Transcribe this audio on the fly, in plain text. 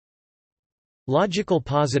Logical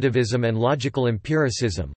positivism and logical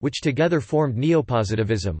empiricism, which together formed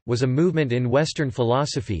neopositivism, was a movement in Western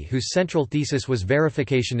philosophy whose central thesis was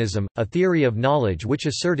verificationism, a theory of knowledge which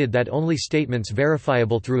asserted that only statements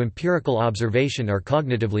verifiable through empirical observation are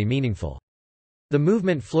cognitively meaningful. The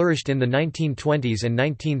movement flourished in the 1920s and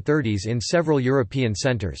 1930s in several European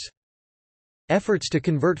centers. Efforts to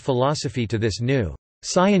convert philosophy to this new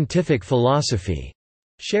scientific philosophy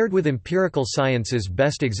shared with empirical science's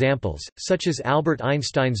best examples, such as Albert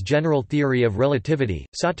Einstein's general theory of relativity,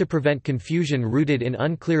 sought to prevent confusion rooted in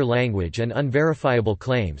unclear language and unverifiable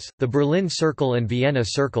claims. The Berlin Circle and Vienna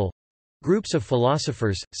Circle, groups of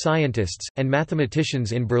philosophers, scientists, and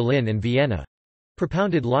mathematicians in Berlin and Vienna,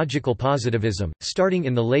 propounded logical positivism, starting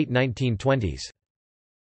in the late 1920s.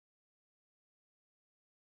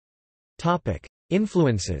 Topic: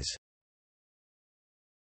 Influences.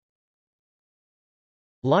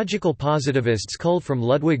 Logical positivists culled from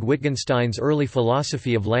Ludwig Wittgenstein's early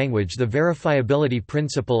philosophy of language the verifiability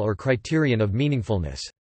principle or criterion of meaningfulness.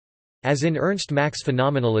 As in Ernst Mach's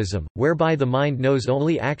phenomenalism, whereby the mind knows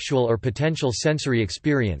only actual or potential sensory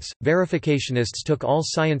experience, verificationists took all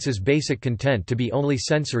science's basic content to be only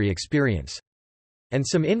sensory experience. And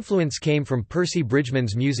some influence came from Percy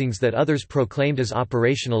Bridgman's musings that others proclaimed as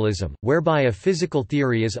operationalism, whereby a physical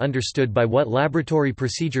theory is understood by what laboratory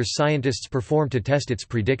procedures scientists perform to test its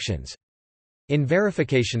predictions. In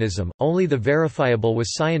verificationism, only the verifiable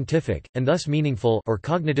was scientific, and thus meaningful or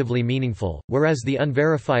cognitively meaningful, whereas the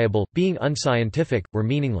unverifiable, being unscientific, were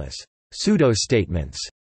meaningless pseudo-statements,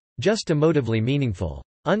 just emotively meaningful.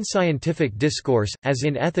 Unscientific discourse, as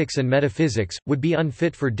in ethics and metaphysics, would be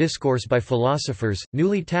unfit for discourse by philosophers,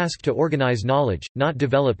 newly tasked to organize knowledge, not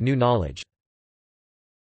develop new knowledge.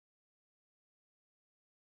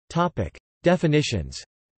 Definitions.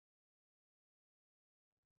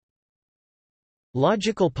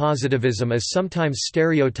 Logical positivism is sometimes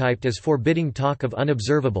stereotyped as forbidding talk of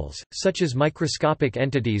unobservables, such as microscopic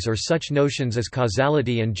entities or such notions as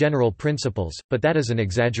causality and general principles, but that is an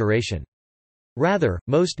exaggeration. Rather,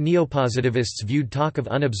 most neopositivists viewed talk of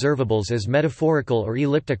unobservables as metaphorical or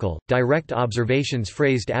elliptical, direct observations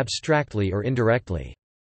phrased abstractly or indirectly.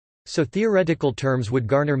 So theoretical terms would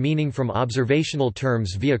garner meaning from observational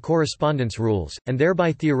terms via correspondence rules, and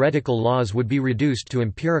thereby theoretical laws would be reduced to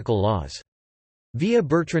empirical laws. Via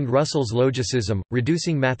Bertrand Russell's logicism,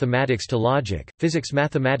 reducing mathematics to logic, physics'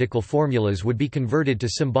 mathematical formulas would be converted to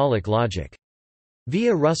symbolic logic.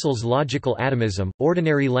 Via Russell's logical atomism,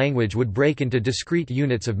 ordinary language would break into discrete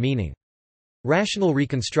units of meaning. Rational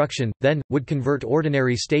reconstruction, then, would convert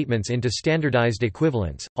ordinary statements into standardized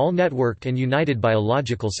equivalents, all networked and united by a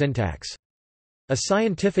logical syntax. A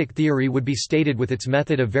scientific theory would be stated with its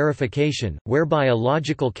method of verification, whereby a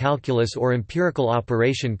logical calculus or empirical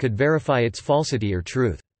operation could verify its falsity or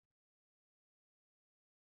truth.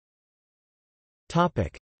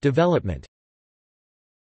 Development.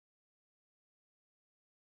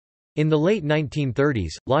 In the late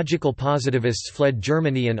 1930s, logical positivists fled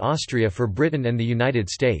Germany and Austria for Britain and the United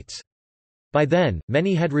States. By then,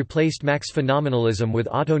 many had replaced Mach's phenomenalism with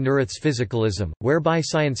Otto Neurath's physicalism, whereby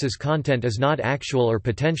science's content is not actual or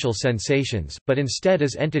potential sensations, but instead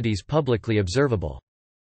as entities publicly observable.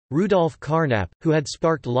 Rudolf Carnap, who had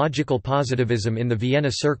sparked logical positivism in the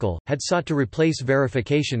Vienna Circle, had sought to replace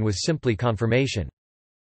verification with simply confirmation.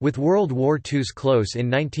 With World War II's close in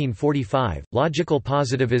 1945, logical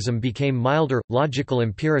positivism became milder, logical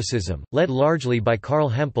empiricism, led largely by Carl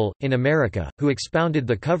Hempel, in America, who expounded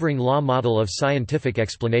the covering law model of scientific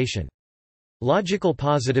explanation. Logical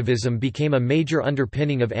positivism became a major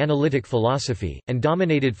underpinning of analytic philosophy, and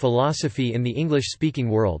dominated philosophy in the English-speaking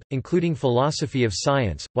world, including philosophy of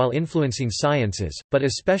science, while influencing sciences, but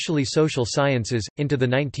especially social sciences, into the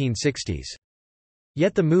 1960s.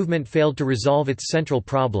 Yet the movement failed to resolve its central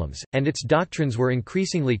problems, and its doctrines were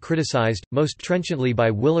increasingly criticized, most trenchantly by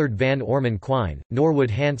Willard Van Orman Quine, Norwood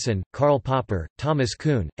Hanson, Karl Popper, Thomas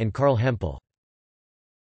Kuhn, and Carl Hempel.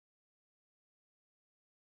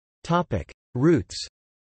 Roots.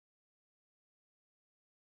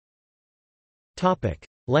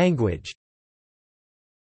 Language.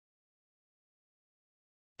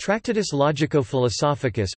 Tractatus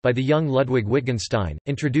Logico-Philosophicus, by the young Ludwig Wittgenstein,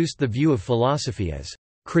 introduced the view of philosophy as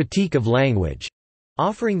critique of language,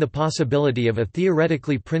 offering the possibility of a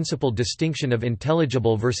theoretically principled distinction of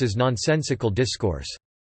intelligible versus nonsensical discourse.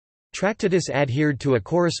 Tractatus adhered to a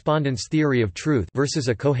correspondence theory of truth versus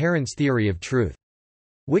a coherence theory of truth.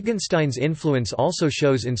 Wittgenstein's influence also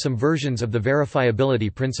shows in some versions of the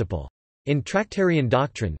verifiability principle. In Tractarian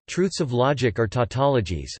doctrine, truths of logic are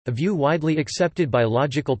tautologies, a view widely accepted by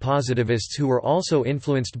logical positivists who were also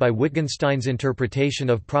influenced by Wittgenstein's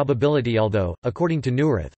interpretation of probability, although, according to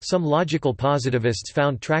Neurath, some logical positivists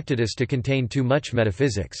found Tractatus to contain too much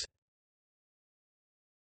metaphysics.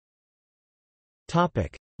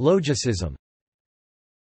 Logicism.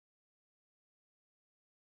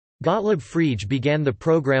 Gottlob Frege began the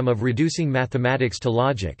program of reducing mathematics to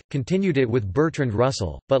logic, continued it with Bertrand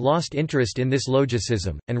Russell, but lost interest in this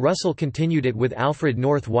logicism, and Russell continued it with Alfred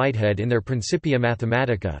North Whitehead in their Principia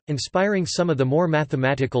Mathematica, inspiring some of the more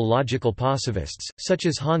mathematical logical positivists, such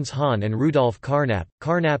as Hans Hahn and Rudolf Carnap.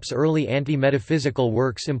 Carnap's early anti-metaphysical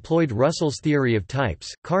works employed Russell's theory of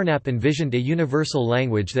types. Carnap envisioned a universal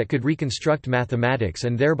language that could reconstruct mathematics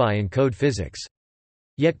and thereby encode physics.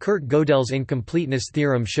 Yet Kurt Gödel's incompleteness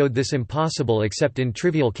theorem showed this impossible except in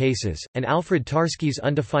trivial cases, and Alfred Tarski's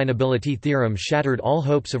undefinability theorem shattered all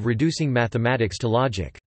hopes of reducing mathematics to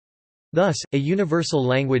logic. Thus, a universal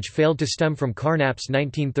language failed to stem from Carnap's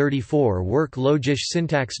 1934 work Logische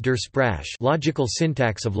Syntax der Sprache, logical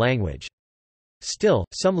syntax of language. Still,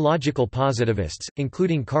 some logical positivists,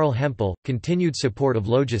 including Karl Hempel, continued support of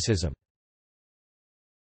logicism.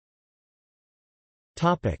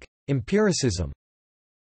 Empiricism.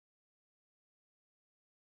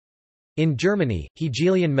 In Germany,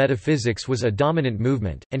 Hegelian metaphysics was a dominant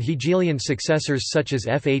movement, and Hegelian successors such as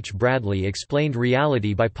F. H. Bradley explained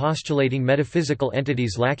reality by postulating metaphysical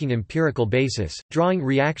entities lacking empirical basis, drawing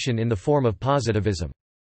reaction in the form of positivism.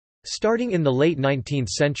 Starting in the late 19th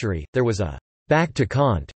century, there was a «back to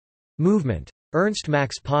Kant» movement. Ernst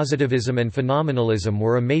Mach's positivism and phenomenalism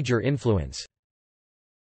were a major influence.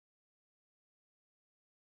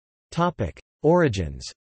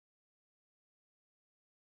 Origins.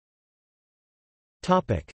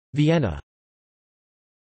 Vienna.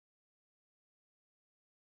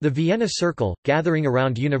 The Vienna Circle, gathering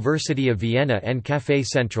around University of Vienna and Café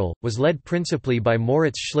Central, was led principally by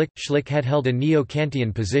Moritz Schlick. Schlick had held a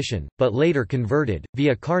neo-Kantian position, but later converted,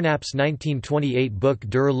 via Carnap's 1928 book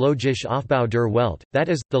Der logische Aufbau der Welt, that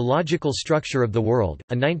is, The Logical Structure of the World,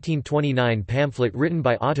 a 1929 pamphlet written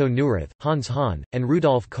by Otto Neurath, Hans Hahn, and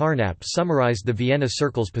Rudolf Carnap summarized the Vienna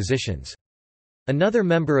Circle's positions. Another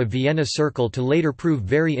member of Vienna Circle to later prove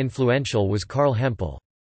very influential was Karl Hempel.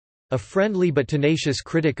 A friendly but tenacious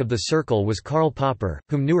critic of the Circle was Karl Popper,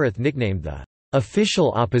 whom Neurath nicknamed the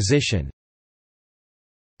official opposition.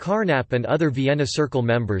 Carnap and other Vienna Circle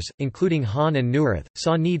members, including Hahn and Neurath,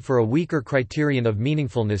 saw need for a weaker criterion of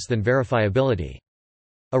meaningfulness than verifiability.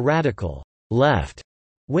 A radical left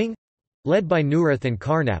wing, led by Neurath and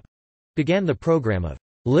Carnap, began the program of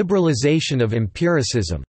liberalization of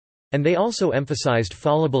empiricism. And they also emphasized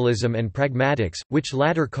fallibilism and pragmatics, which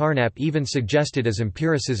latter Carnap even suggested as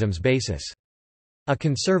empiricism's basis. A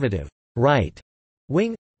conservative right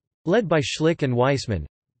wing, led by Schlick and Weissmann,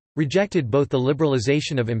 rejected both the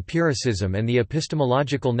liberalization of empiricism and the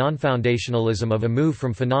epistemological non-foundationalism of a move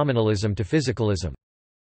from phenomenalism to physicalism.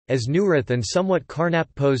 As Neurath and somewhat Carnap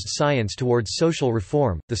posed science towards social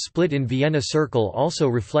reform, the split in Vienna Circle also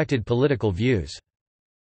reflected political views.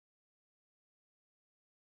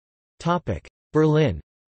 Berlin.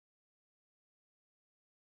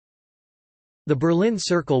 The Berlin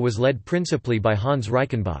Circle was led principally by Hans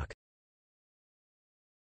Reichenbach.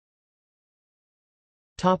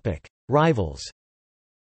 Rivals.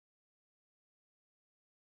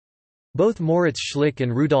 Both Moritz Schlick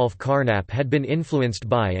and Rudolf Carnap had been influenced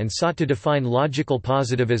by and sought to define logical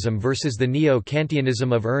positivism versus the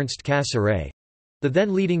neo-Kantianism of Ernst Cassirer, the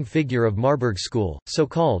then leading figure of Marburg School,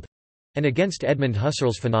 so-called, and against Edmund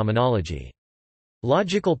Husserl's phenomenology.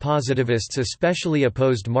 Logical positivists especially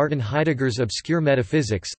opposed Martin Heidegger's obscure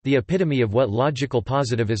metaphysics, the epitome of what logical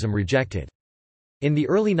positivism rejected. In the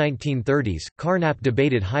early 1930s, Carnap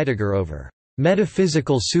debated Heidegger over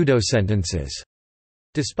metaphysical pseudosentences.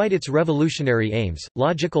 Despite its revolutionary aims,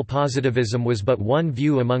 logical positivism was but one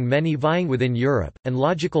view among many vying within Europe, and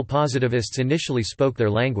logical positivists initially spoke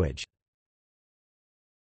their language.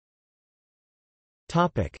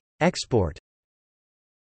 Export.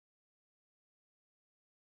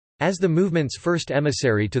 As the movement's first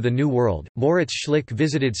emissary to the New World, Moritz Schlick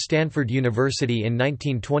visited Stanford University in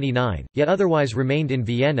 1929, yet otherwise remained in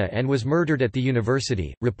Vienna and was murdered at the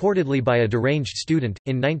university, reportedly by a deranged student,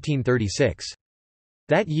 in 1936.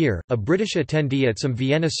 That year, a British attendee at some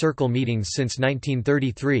Vienna Circle meetings since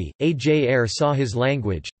 1933, A. J. Ayer saw his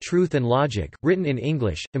language, Truth and Logic, written in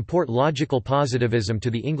English, import logical positivism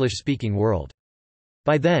to the English-speaking world.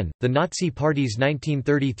 By then, the Nazi Party's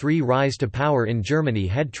 1933 rise to power in Germany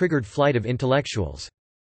had triggered flight of intellectuals.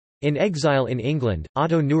 In exile in England,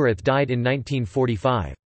 Otto Neurath died in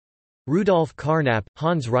 1945. Rudolf Carnap,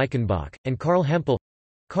 Hans Reichenbach, and Karl Hempel,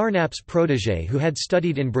 Carnap's protégé who had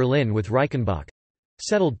studied in Berlin with Reichenbach,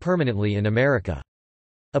 settled permanently in America.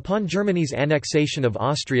 Upon Germany's annexation of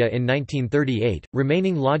Austria in 1938,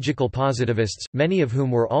 remaining logical positivists, many of whom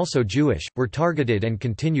were also Jewish, were targeted and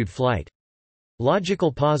continued flight.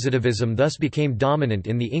 Logical positivism thus became dominant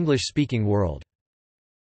in the English-speaking world.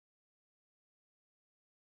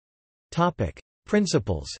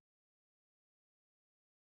 Principles.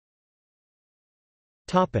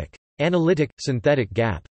 Analytic-synthetic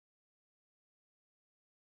gap.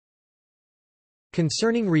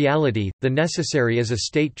 Concerning reality, the necessary is a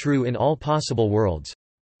state true in all possible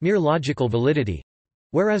worlds—mere logical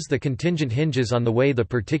validity—whereas the contingent hinges on the way the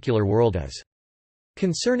particular world is.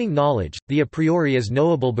 Concerning knowledge, the a priori is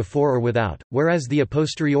knowable before or without, whereas the a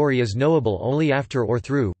posteriori is knowable only after or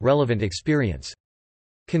through relevant experience.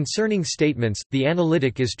 Concerning statements, the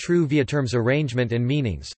analytic is true via terms arrangement and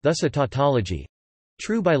meanings, thus a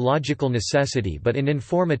tautology—true by logical necessity but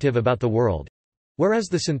uninformative about the world, whereas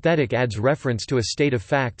the synthetic adds reference to a state of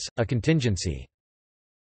facts, a contingency.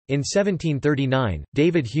 In 1739,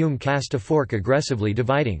 David Hume cast a fork aggressively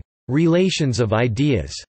dividing relations of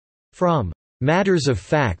ideas from matters of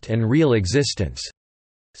fact and real existence,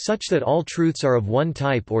 such that all truths are of one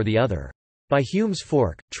type or the other. By Hume's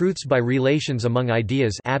fork, truths by relations among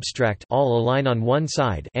ideas abstract all align on one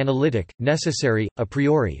side analytic, necessary, a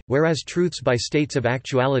priori, whereas truths by states of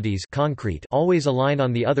actualities concrete always align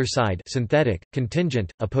on the other side synthetic,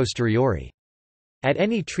 contingent, a posteriori. At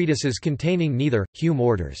any treatises containing neither, Hume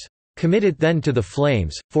orders, "Commit it then to the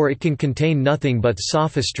flames, for it can contain nothing but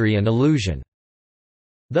sophistry and illusion."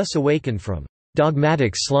 Thus awakened from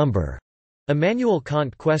dogmatic slumber, Immanuel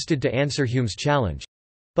Kant quested to answer Hume's challenge,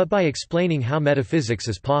 but by explaining how metaphysics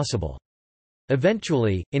is possible.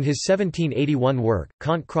 Eventually, in his 1781 work,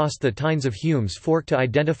 Kant crossed the tines of Hume's fork to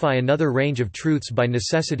identify another range of truths by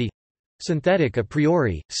necessity—synthetic a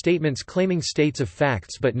priori, statements claiming states of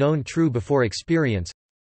facts but known true before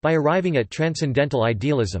experience—by arriving at transcendental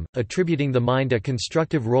idealism, attributing the mind a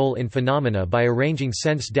constructive role in phenomena by arranging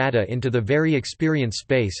sense data into the very experience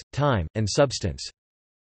space, time, and substance.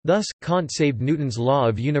 Thus, Kant saved Newton's law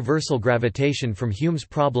of universal gravitation from Hume's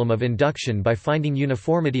problem of induction by finding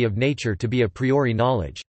uniformity of nature to be a priori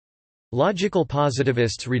knowledge. Logical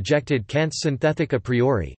positivists rejected Kant's synthetic a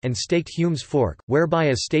priori, and staked Hume's fork, whereby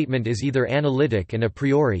a statement is either analytic and a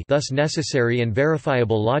priori thus necessary and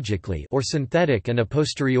verifiable logically or synthetic and a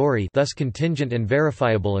posteriori thus contingent and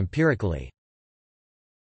verifiable empirically.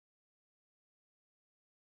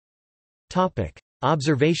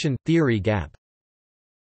 Observation-theory gap.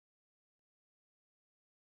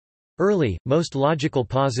 Early, most logical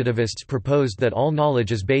positivists proposed that all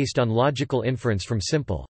knowledge is based on logical inference from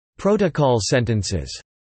simple protocol sentences,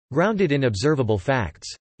 grounded in observable facts.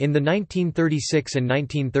 In the 1936 and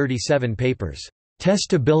 1937 papers,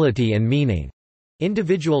 Testability and Meaning,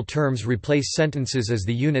 individual terms replace sentences as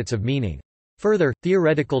the units of meaning. Further,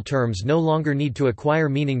 theoretical terms no longer need to acquire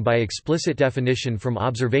meaning by explicit definition from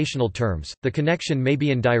observational terms, the connection may be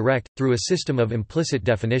indirect, through a system of implicit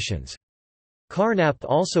definitions. Carnap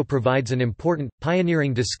also provides an important,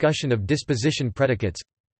 pioneering discussion of disposition predicates.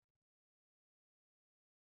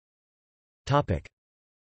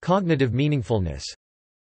 Cognitive meaningfulness.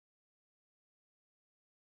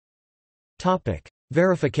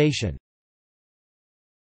 Verification.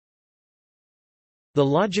 The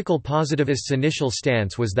logical positivist's initial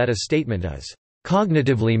stance was that a statement is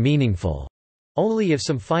cognitively meaningful only if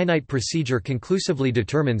some finite procedure conclusively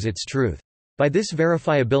determines its truth. By this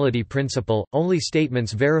verifiability principle, only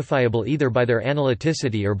statements verifiable either by their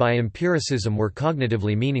analyticity or by empiricism were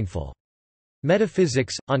cognitively meaningful.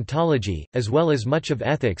 Metaphysics, ontology, as well as much of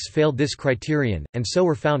ethics failed this criterion, and so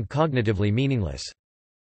were found cognitively meaningless.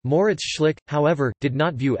 Moritz Schlick, however, did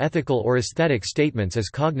not view ethical or aesthetic statements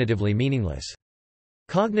as cognitively meaningless.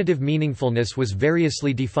 Cognitive meaningfulness was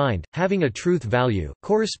variously defined, having a truth value,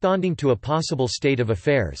 corresponding to a possible state of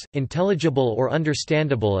affairs, intelligible or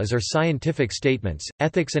understandable as are scientific statements.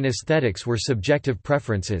 Ethics and aesthetics were subjective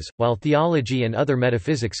preferences, while theology and other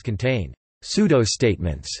metaphysics contained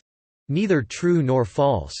pseudo-statements, neither true nor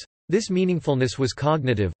false. This meaningfulness was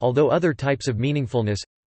cognitive, although other types of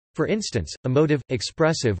meaningfulness—for instance, emotive,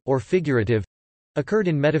 expressive, or figurative—occurred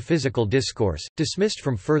in metaphysical discourse, dismissed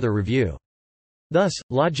from further review. Thus,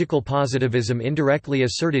 logical positivism indirectly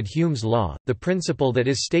asserted Hume's law, the principle that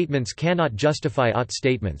is statements cannot justify ought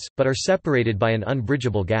statements, but are separated by an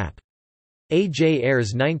unbridgeable gap. A. J.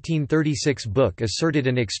 Ayer's 1936 book asserted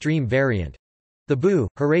an extreme variant—the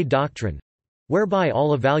Boo-Hooray doctrine—whereby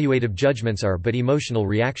all evaluative judgments are but emotional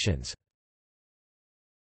reactions.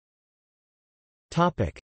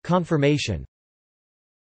 Confirmation.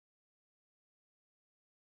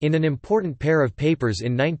 In an important pair of papers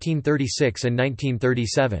in 1936 and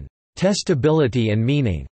 1937, Testability and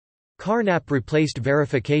Meaning, Carnap replaced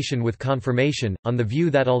verification with confirmation, on the view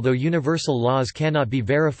that although universal laws cannot be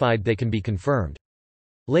verified, they can be confirmed.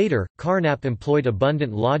 Later, Carnap employed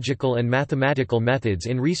abundant logical and mathematical methods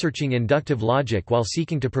in researching inductive logic while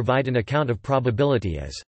seeking to provide an account of probability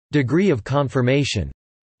as degree of confirmation,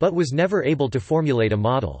 but was never able to formulate a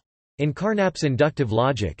model. In Carnap's inductive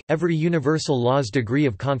logic, every universal law's degree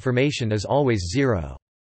of confirmation is always zero.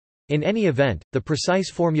 In any event, the precise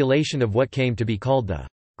formulation of what came to be called the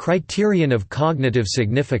criterion of cognitive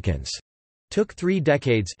significance took 3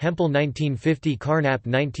 decades. Hempel 1950, Carnap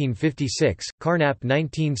 1956, Carnap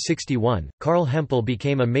 1961. Carl Hempel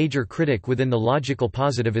became a major critic within the logical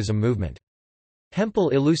positivism movement. Hempel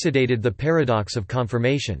elucidated the paradox of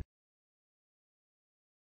confirmation.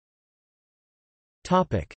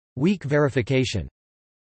 Topic: Weak verification.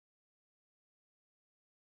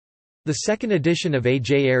 The second edition of A.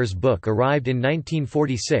 J. Ayer's book arrived in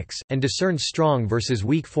 1946, and discerned strong versus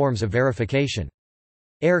weak forms of verification.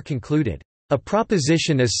 Ayer concluded, "A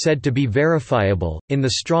proposition is said to be verifiable, in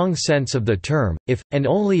the strong sense of the term, if, and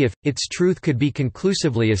only if, its truth could be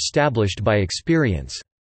conclusively established by experience.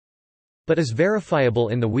 But is verifiable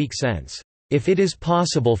in the weak sense, if it is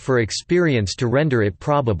possible for experience to render it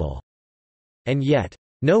probable. And yet,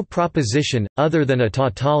 no proposition, other than a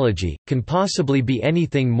tautology, can possibly be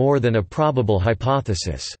anything more than a probable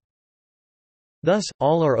hypothesis." Thus,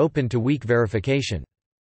 all are open to weak verification.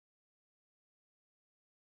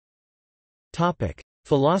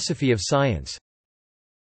 Philosophy of science.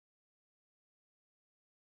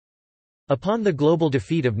 Upon the global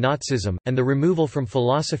defeat of Nazism, and the removal from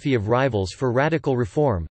philosophy of rivals for radical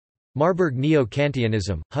reform, Marburg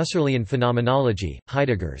Neo-Kantianism, Husserlian phenomenology,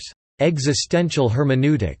 Heidegger's existential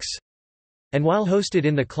hermeneutics, and while hosted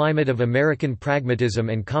in the climate of American pragmatism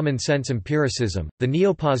and common-sense empiricism, the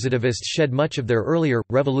neopositivists shed much of their earlier,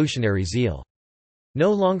 revolutionary zeal.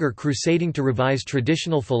 No longer crusading to revise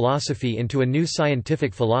traditional philosophy into a new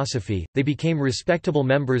scientific philosophy, they became respectable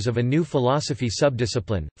members of a new philosophy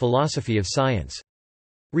subdiscipline, philosophy of science.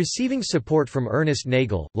 Receiving support from Ernest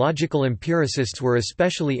Nagel, logical empiricists were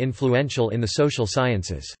especially influential in the social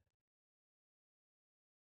sciences.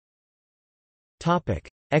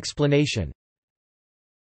 Explanation.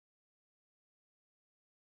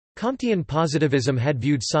 Comtean positivism had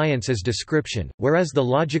viewed science as description, whereas the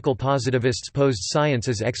logical positivists posed science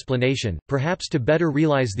as explanation, perhaps to better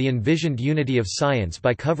realize the envisioned unity of science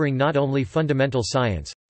by covering not only fundamental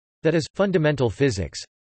science—that is, fundamental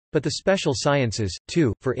physics—but the special sciences,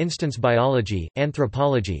 too, for instance biology,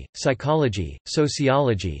 anthropology, psychology,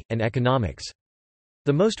 sociology, and economics.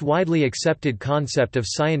 The most widely accepted concept of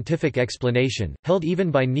scientific explanation, held even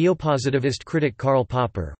by neopositivist critic Karl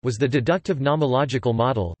Popper, was the deductive nomological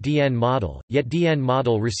model (DN model), yet DN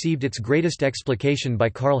model received its greatest explication by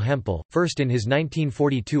Carl Hempel, first in his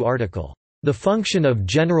 1942 article, The Function of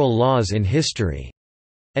General Laws in History,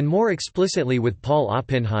 and more explicitly with Paul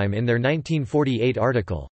Oppenheim in their 1948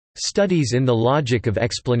 article, Studies in the Logic of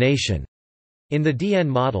Explanation. In the DN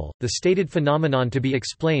model, the stated phenomenon to be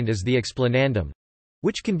explained is the explanandum,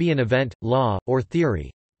 which can be an event, law, or theory,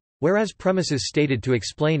 whereas premises stated to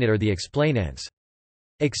explain it are the explainants.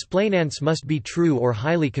 Explainants must be true or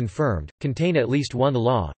highly confirmed, contain at least one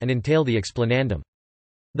law, and entail the explanandum.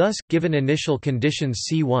 Thus, given initial conditions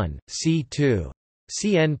C1, C2,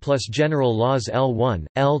 Cn plus general laws L1,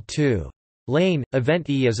 L2, lane, event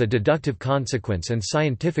E is a deductive consequence and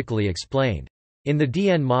scientifically explained. In the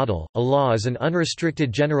DN model, a law is an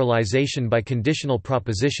unrestricted generalization by conditional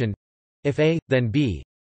proposition, if A, then B,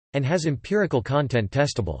 and has empirical content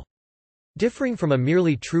testable. Differing from a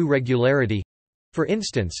merely true regularity—for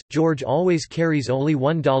instance, George always carries only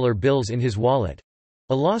 $1 bills in his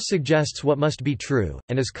wallet—a law suggests what must be true,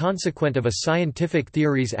 and is consequent of a scientific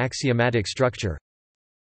theory's axiomatic structure.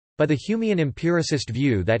 By the Humean empiricist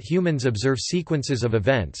view that humans observe sequences of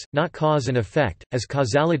events, not cause and effect, as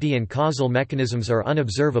causality and causal mechanisms are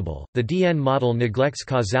unobservable, the DN model neglects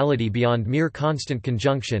causality beyond mere constant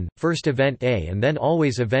conjunction, first event A and then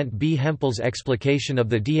always event B. Hempel's explication of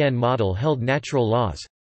the DN model held natural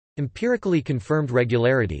laws—empirically confirmed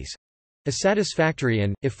regularities—as satisfactory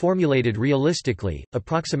and, if formulated realistically,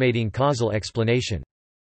 approximating causal explanation.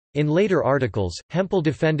 In later articles, Hempel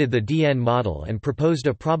defended the DN model and proposed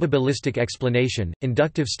a probabilistic explanation.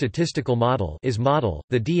 Inductive statistical model is model,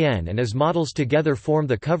 the DN and IS models together form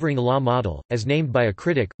the covering law model, as named by a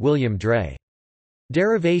critic, William Dray.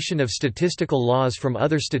 Derivation of statistical laws from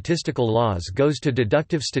other statistical laws goes to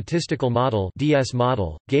deductive statistical model (DS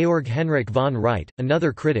model). Georg Henrik von Wright,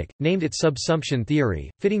 another critic, named it subsumption theory,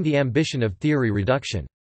 fitting the ambition of theory reduction.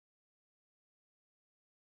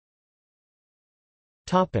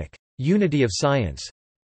 Topic: Unity of science.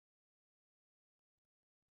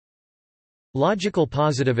 Logical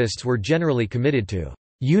positivists were generally committed to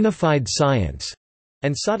unified science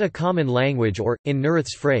and sought a common language or, in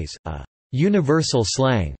Neurath's phrase, a universal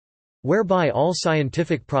slang, whereby all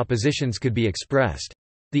scientific propositions could be expressed.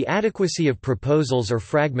 The adequacy of proposals or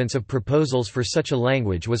fragments of proposals for such a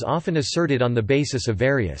language was often asserted on the basis of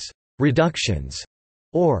various reductions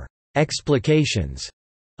or explications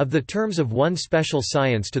of the terms of one special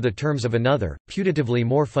science to the terms of another, putatively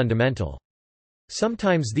more fundamental.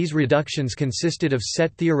 Sometimes these reductions consisted of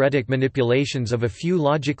set theoretic manipulations of a few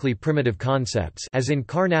logically primitive concepts, as in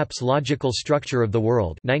Carnap's Logical Structure of the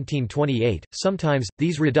World 1928. Sometimes,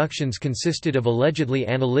 these reductions consisted of allegedly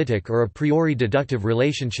analytic or a priori deductive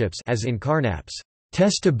relationships, as in Carnap's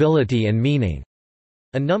Testability and Meaning.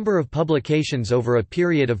 A number of publications over a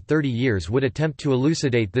period of 30 years would attempt to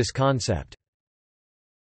elucidate this concept.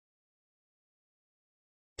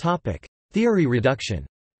 Theory reduction.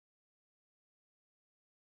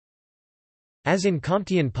 As in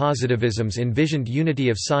Comtean positivism's envisioned unity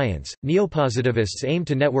of science, neopositivists aim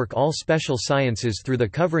to network all special sciences through the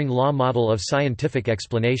covering law model of scientific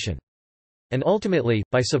explanation. And ultimately,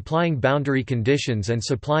 by supplying boundary conditions and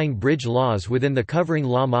supplying bridge laws within the covering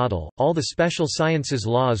law model, all the special sciences'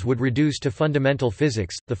 laws would reduce to fundamental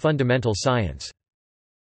physics, the fundamental science.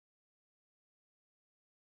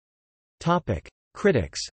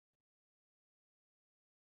 Critics.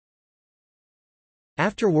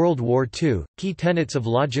 After World War II, key tenets of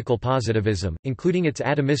logical positivism, including its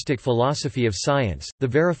atomistic philosophy of science, the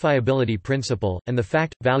verifiability principle, and the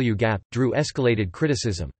fact-value gap, drew escalated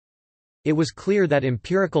criticism. It was clear that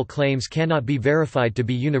empirical claims cannot be verified to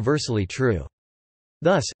be universally true.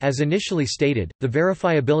 Thus, as initially stated, the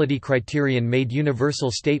verifiability criterion made universal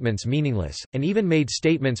statements meaningless, and even made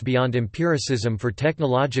statements beyond empiricism for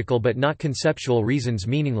technological but not conceptual reasons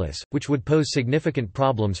meaningless, which would pose significant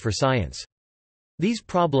problems for science. These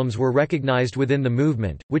problems were recognized within the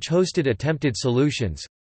movement, which hosted attempted solutions.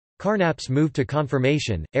 Carnap's move to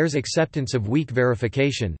confirmation, Ayre's acceptance of weak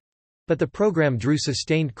verification. But the program drew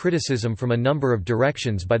sustained criticism from a number of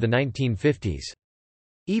directions by the 1950s.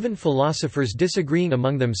 Even philosophers disagreeing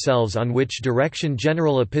among themselves on which direction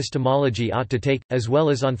general epistemology ought to take, as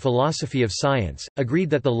well as on philosophy of science,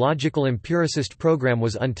 agreed that the logical empiricist program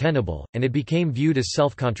was untenable, and it became viewed as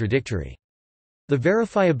self-contradictory. The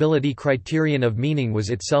verifiability criterion of meaning was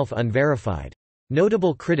itself unverified.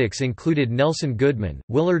 Notable critics included Nelson Goodman,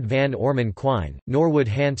 Willard Van Orman Quine, Norwood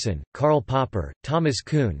Hanson, Karl Popper, Thomas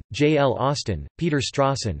Kuhn, J. L. Austin, Peter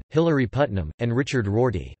Strawson, Hilary Putnam, and Richard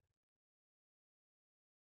Rorty.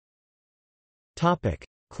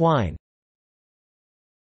 Quine.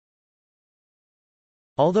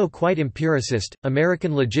 Although quite empiricist,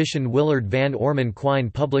 American logician Willard Van Orman Quine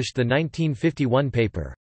published the 1951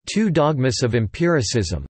 paper, Two Dogmas of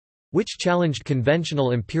Empiricism, which challenged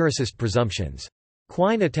conventional empiricist presumptions.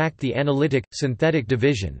 Quine attacked the analytic, synthetic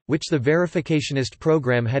division, which the verificationist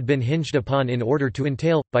program had been hinged upon in order to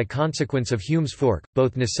entail, by consequence of Hume's fork,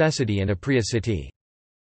 both necessity and apriocity.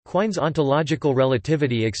 Quine's ontological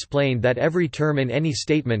relativity explained that every term in any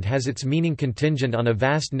statement has its meaning contingent on a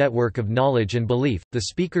vast network of knowledge and belief, the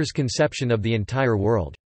speaker's conception of the entire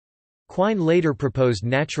world. Quine later proposed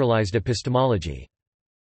naturalized epistemology.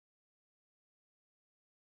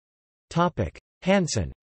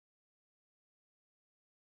 Hanson.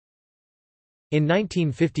 In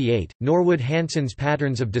 1958, Norwood Hanson's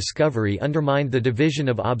patterns of discovery undermined the division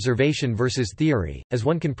of observation versus theory, as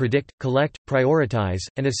one can predict, collect, prioritize,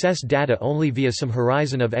 and assess data only via some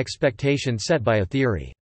horizon of expectation set by a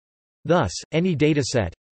theory. Thus, any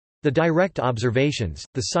dataset—the direct observations,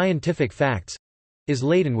 the scientific facts—is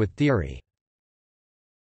laden with theory.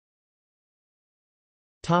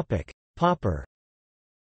 Popper.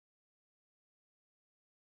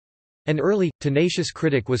 An early, tenacious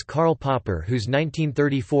critic was Karl Popper, whose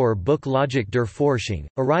 1934 book Logik der Forschung,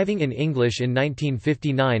 arriving in English in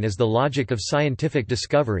 1959 as The Logic of Scientific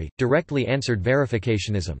Discovery, directly answered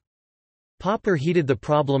verificationism. Popper heated the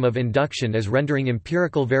problem of induction as rendering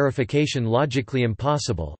empirical verification logically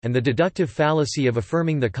impossible, and the deductive fallacy of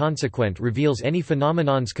affirming the consequent reveals any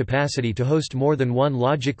phenomenon's capacity to host more than one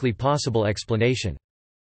logically possible explanation.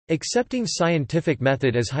 Accepting scientific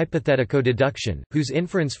method as hypothetico-deduction, whose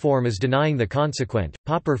inference form is denying the consequent,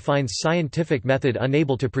 Popper finds scientific method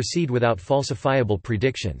unable to proceed without falsifiable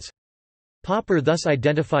predictions. Popper thus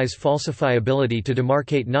identifies falsifiability to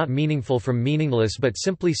demarcate not meaningful from meaningless but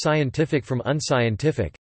simply scientific from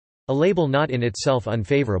unscientific—a label not in itself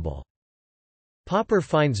unfavorable. Popper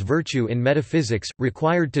finds virtue in metaphysics,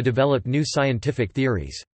 required to develop new scientific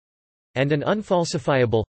theories. And an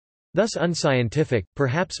unfalsifiable—thus unscientific,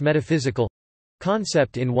 perhaps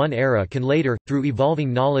metaphysical—concept in one era can later, through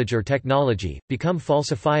evolving knowledge or technology, become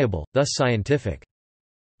falsifiable, thus scientific.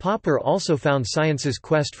 Popper also found science's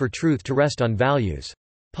quest for truth to rest on values.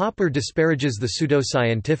 Popper disparages the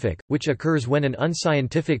pseudoscientific, which occurs when an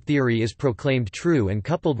unscientific theory is proclaimed true and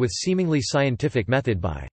coupled with seemingly scientific method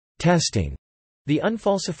by testing the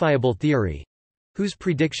unfalsifiable theory, whose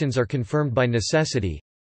predictions are confirmed by necessity,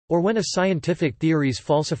 or when a scientific theory's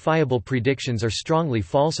falsifiable predictions are strongly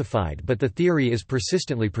falsified but the theory is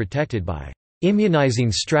persistently protected by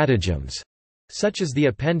immunizing stratagems, such as the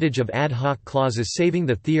appendage of ad hoc clauses saving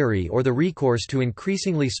the theory or the recourse to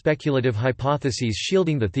increasingly speculative hypotheses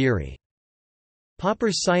shielding the theory.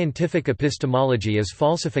 Popper's scientific epistemology is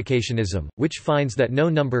falsificationism, which finds that no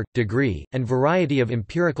number, degree, and variety of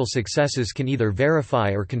empirical successes can either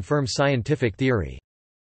verify or confirm scientific theory.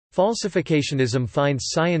 Falsificationism finds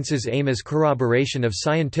science's aim as corroboration of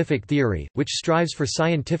scientific theory, which strives for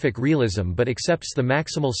scientific realism but accepts the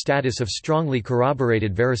maximal status of strongly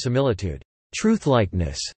corroborated verisimilitude.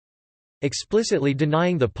 Truthlikeness. Explicitly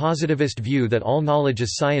denying the positivist view that all knowledge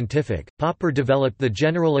is scientific, Popper developed the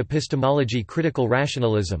general epistemology critical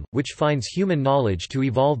rationalism, which finds human knowledge to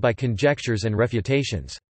evolve by conjectures and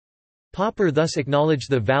refutations. Popper thus acknowledged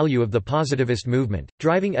the value of the positivist movement,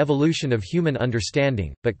 driving evolution of human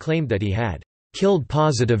understanding, but claimed that he had killed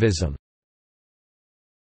positivism.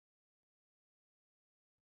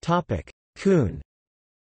 Kuhn.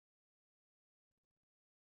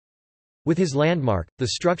 With his landmark, The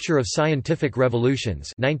Structure of Scientific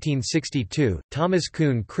Revolutions 1962, Thomas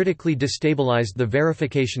Kuhn critically destabilized the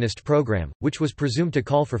verificationist program, which was presumed to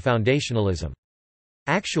call for foundationalism.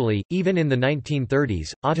 Actually, even in the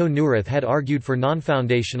 1930s, Otto Neurath had argued for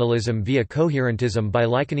non-foundationalism via coherentism by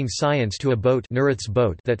likening science to a boat, Neurath's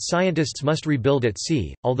boat that scientists must rebuild at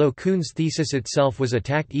sea. Although Kuhn's thesis itself was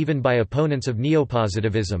attacked even by opponents of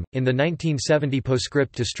neopositivism, in the 1970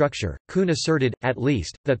 postscript to Structure, Kuhn asserted, at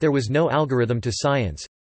least, that there was no algorithm to science.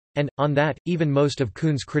 And, on that, even most of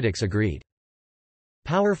Kuhn's critics agreed.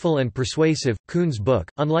 Powerful and persuasive, Kuhn's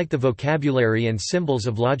book, unlike the vocabulary and symbols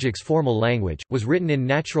of logic's formal language, was written in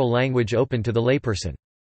natural language open to the layperson.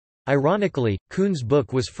 Ironically, Kuhn's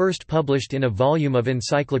book was first published in a volume of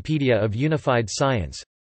Encyclopedia of Unified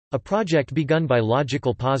Science—a project begun by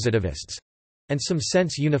logical positivists—and some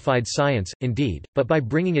sense unified science, indeed, but by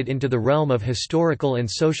bringing it into the realm of historical and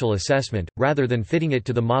social assessment, rather than fitting it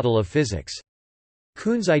to the model of physics.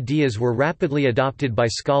 Kuhn's ideas were rapidly adopted by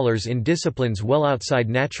scholars in disciplines well outside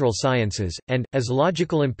natural sciences, and, as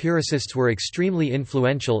logical empiricists were extremely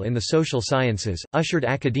influential in the social sciences, ushered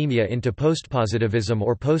academia into postpositivism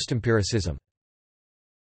or postempiricism.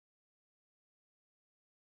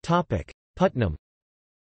 Putnam.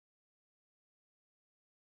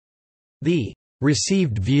 The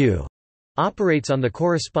received view operates on the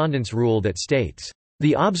correspondence rule that states,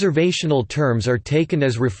 "The observational terms are taken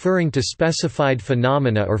as referring to specified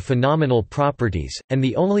phenomena or phenomenal properties, and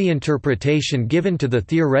the only interpretation given to the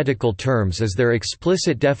theoretical terms is their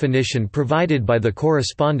explicit definition provided by the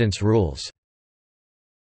correspondence rules."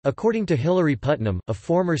 According to Hilary Putnam, a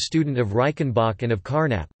former student of Reichenbach and of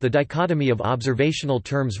Carnap, the dichotomy of observational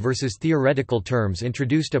terms versus theoretical terms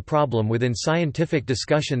introduced a problem within scientific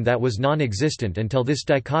discussion that was non-existent until this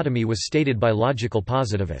dichotomy was stated by logical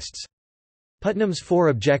positivists. Putnam's four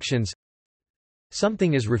objections: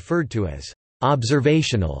 something is referred to as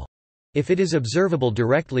observational if it is observable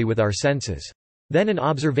directly with our senses. Then an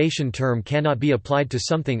observation term cannot be applied to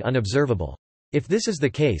something unobservable. If this is the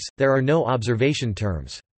case, there are no observation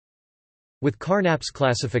terms. With Carnap's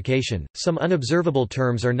classification, some unobservable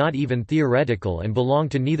terms are not even theoretical and belong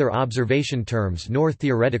to neither observation terms nor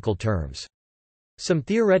theoretical terms. Some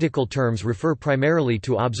theoretical terms refer primarily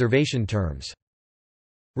to observation terms.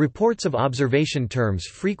 Reports of observation terms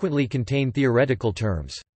frequently contain theoretical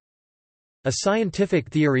terms. A scientific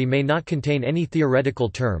theory may not contain any theoretical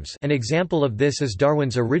terms. An example of this is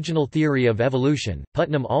Darwin's original theory of evolution.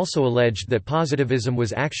 Putnam also alleged that positivism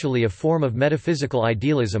was actually a form of metaphysical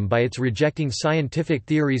idealism by its rejecting scientific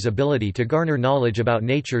theory's ability to garner knowledge about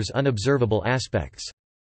nature's unobservable aspects.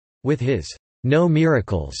 With his "no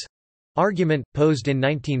miracles" argument, posed in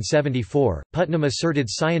 1974, Putnam asserted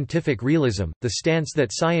scientific realism, the stance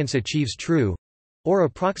that science achieves true—or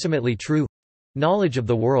approximately true—knowledge of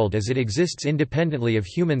the world as it exists independently of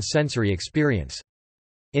human sensory experience.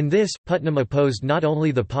 In this, Putnam opposed not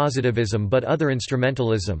only the positivism but other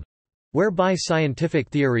instrumentalism, whereby scientific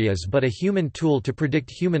theory is but a human tool to predict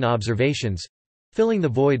human observations, filling the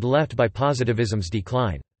void left by positivism's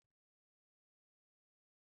decline.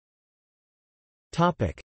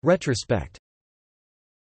 Retrospect.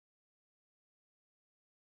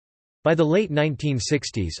 By the late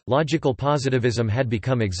 1960s, logical positivism had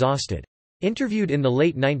become exhausted. Interviewed in the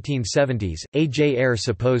late 1970s, A. J. Ayer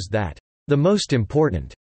supposed that, "the most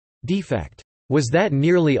important defect was that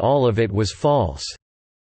nearly all of it was false."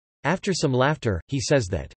 After some laughter, he says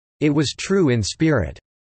that, "it was true in spirit."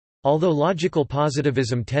 Although logical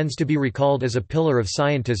positivism tends to be recalled as a pillar of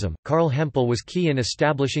scientism, Carl Hempel was key in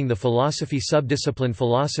establishing the philosophy subdiscipline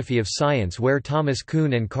philosophy of science, where Thomas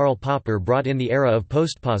Kuhn and Karl Popper brought in the era of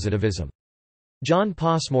postpositivism. John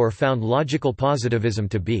Passmore found logical positivism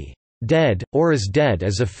to be dead, or as dead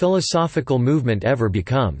as a philosophical movement ever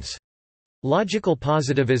becomes. Logical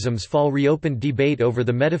positivism's fall reopened debate over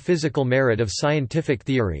the metaphysical merit of scientific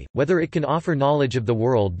theory, whether it can offer knowledge of the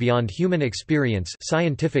world beyond human experience,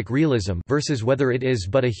 scientific realism, versus whether it is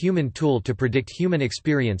but a human tool to predict human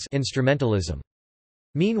experience, instrumentalism.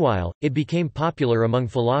 Meanwhile, it became popular among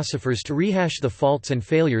philosophers to rehash the faults and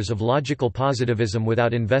failures of logical positivism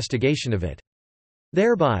without investigation of it.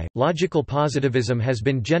 Thereby, logical positivism has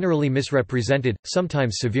been generally misrepresented,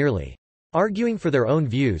 sometimes severely. Arguing for their own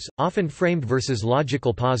views, often framed versus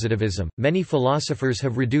logical positivism, many philosophers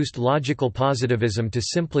have reduced logical positivism to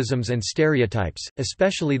simplisms and stereotypes,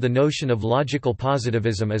 especially the notion of logical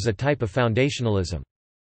positivism as a type of foundationalism.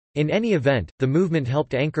 In any event, the movement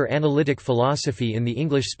helped anchor analytic philosophy in the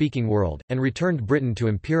English-speaking world, and returned Britain to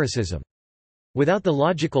empiricism. Without the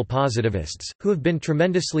logical positivists, who have been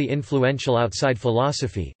tremendously influential outside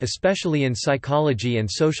philosophy, especially in psychology and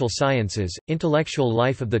social sciences, intellectual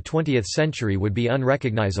life of the 20th century would be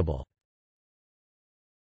unrecognizable.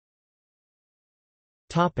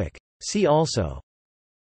 See also: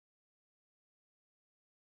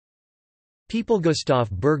 People, Gustav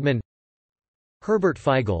Bergman, Herbert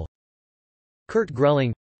Feigl, Kurt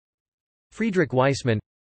Grelling, Friedrich Waismann,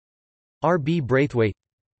 R. B. Braithwaite.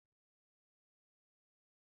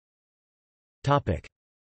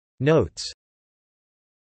 Notes.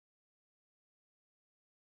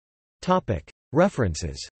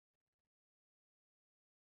 References.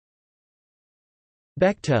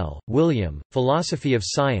 Bechtel, William, Philosophy of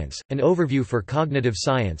Science, An Overview for Cognitive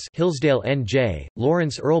Science, Hillsdale N.J.,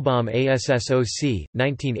 Lawrence Erlbaum ASSOC,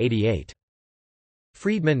 1988.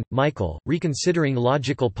 Friedman, Michael, Reconsidering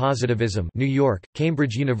Logical Positivism, New York,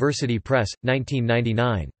 Cambridge University Press,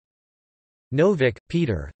 1999. Novick,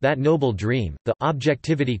 Peter, That Noble Dream, The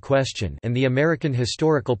Objectivity Question and the American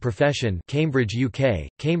Historical Profession, Cambridge, UK,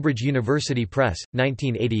 Cambridge University Press,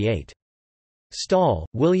 1988. Stahl,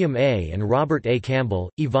 William A. and Robert A.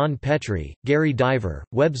 Campbell, Yvonne Petrie, Gary Diver,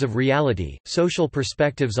 Webs of Reality, Social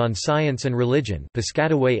Perspectives on Science and Religion,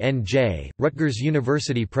 Piscataway N.J., Rutgers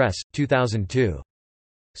University Press, 2002.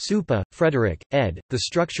 Supa, Frederick, ed., The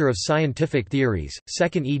Structure of Scientific Theories,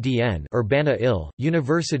 2nd edn. Urbana-Ill,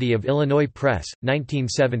 University of Illinois Press,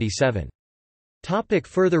 1977.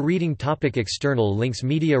 Further reading. External links.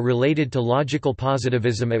 Media related to logical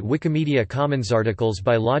positivism at Wikimedia Commons. Articles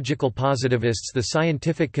by logical positivists. The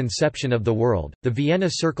Scientific Conception of the World, The Vienna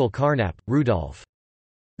Circle. Carnap, Rudolf.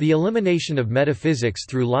 The Elimination of Metaphysics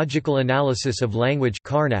Through Logical Analysis of Language.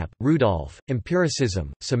 Carnap, Rudolf,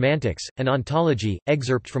 Empiricism, Semantics, and Ontology,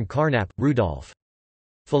 excerpt from Carnap, Rudolf.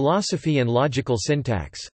 Philosophy and Logical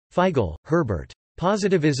Syntax. Feigl, Herbert.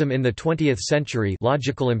 Positivism in the Twentieth Century.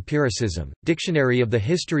 Logical Empiricism, Dictionary of the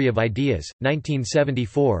History of Ideas,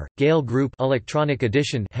 1974, Gale Group electronic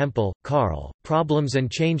edition. Hempel, Carl, Problems and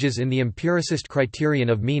Changes in the Empiricist Criterion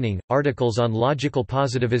of Meaning, Articles on Logical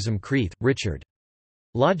Positivism. Creeth, Richard.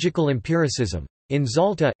 Logical Empiricism. In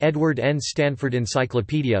Zalta, Edward N. Stanford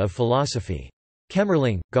Encyclopedia of Philosophy.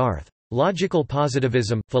 Kemmerling, Garth. Logical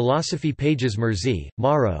Positivism, Philosophy. Pages. Mersey,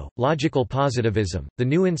 Morrow, Logical Positivism, The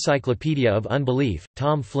New Encyclopedia of Unbelief,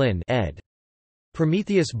 Tom Flynn ed.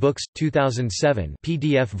 Prometheus Books, 2007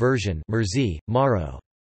 PDF version. Mersey, Morrow.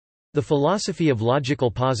 The Philosophy of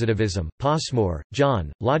Logical Positivism, Passmore,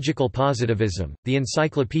 John, Logical Positivism, The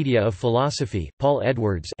Encyclopedia of Philosophy, Paul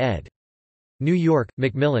Edwards ed. New York,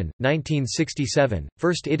 Macmillan, 1967,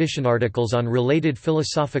 first edition. Articles on related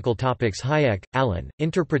philosophical topics. Hayek, Alan,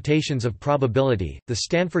 Interpretations of Probability, The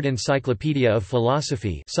Stanford Encyclopedia of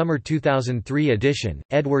Philosophy Summer 2003 edition,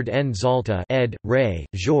 Edward N. Zalta ed., Ray,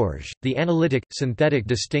 Georges, The Analytic, Synthetic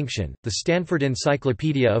Distinction, The Stanford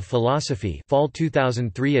Encyclopedia of Philosophy Fall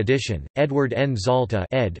 2003 edition, Edward N. Zalta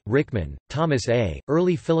ed., Rickman, Thomas A.,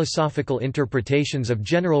 Early Philosophical Interpretations of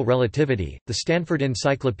General Relativity, The Stanford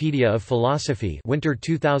Encyclopedia of Philosophy Winter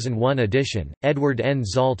 2001 edition, Edward N.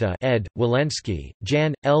 Zalta ed., Walensky,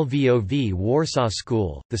 Jan. Lvov Warsaw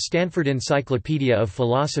School, The Stanford Encyclopedia of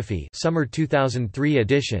Philosophy Summer 2003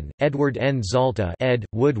 edition, Edward N. Zalta ed.,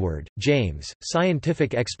 Woodward, James,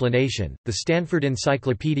 Scientific Explanation, The Stanford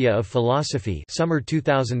Encyclopedia of Philosophy Summer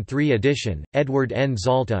 2003 edition, Edward N.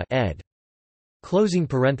 Zalta ed. Closing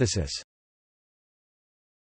parenthesis.